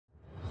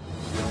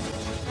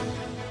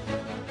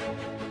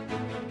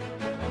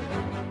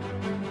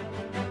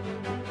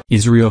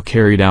Israel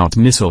carried out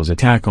missiles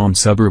attack on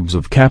suburbs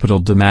of capital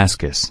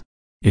Damascus.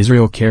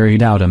 Israel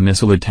carried out a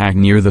missile attack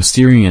near the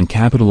Syrian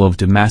capital of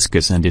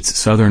Damascus and its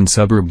southern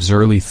suburbs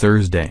early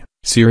Thursday,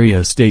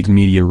 Syria state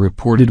media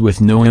reported,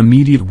 with no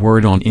immediate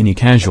word on any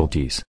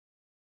casualties.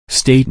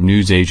 State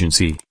news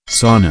agency,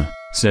 SANA,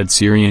 said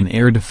Syrian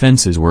air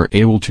defenses were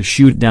able to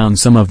shoot down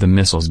some of the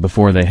missiles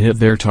before they hit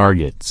their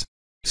targets.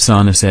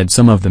 SANA said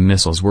some of the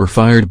missiles were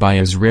fired by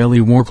Israeli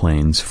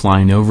warplanes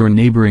flying over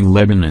neighboring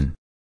Lebanon.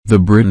 The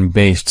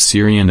Britain-based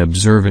Syrian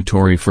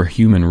Observatory for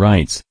Human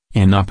Rights,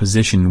 an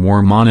opposition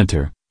war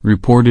monitor,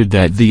 reported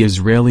that the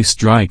Israeli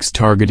strikes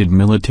targeted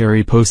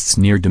military posts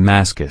near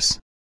Damascus.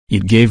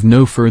 It gave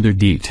no further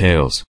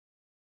details.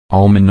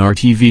 Al-Manar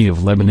TV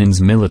of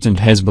Lebanon's militant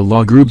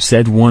Hezbollah group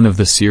said one of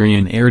the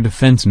Syrian air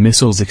defense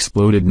missiles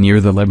exploded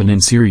near the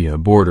Lebanon-Syria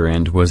border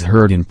and was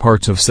heard in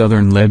parts of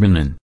southern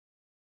Lebanon.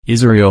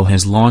 Israel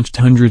has launched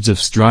hundreds of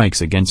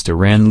strikes against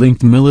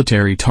Iran-linked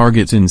military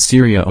targets in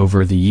Syria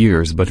over the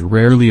years but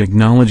rarely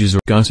acknowledges or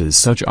discusses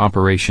such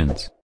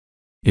operations.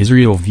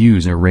 Israel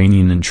views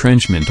Iranian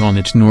entrenchment on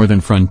its northern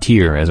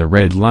frontier as a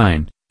red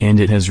line, and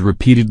it has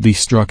repeatedly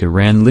struck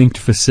Iran-linked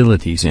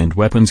facilities and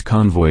weapons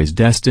convoys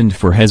destined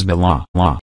for Hezbollah.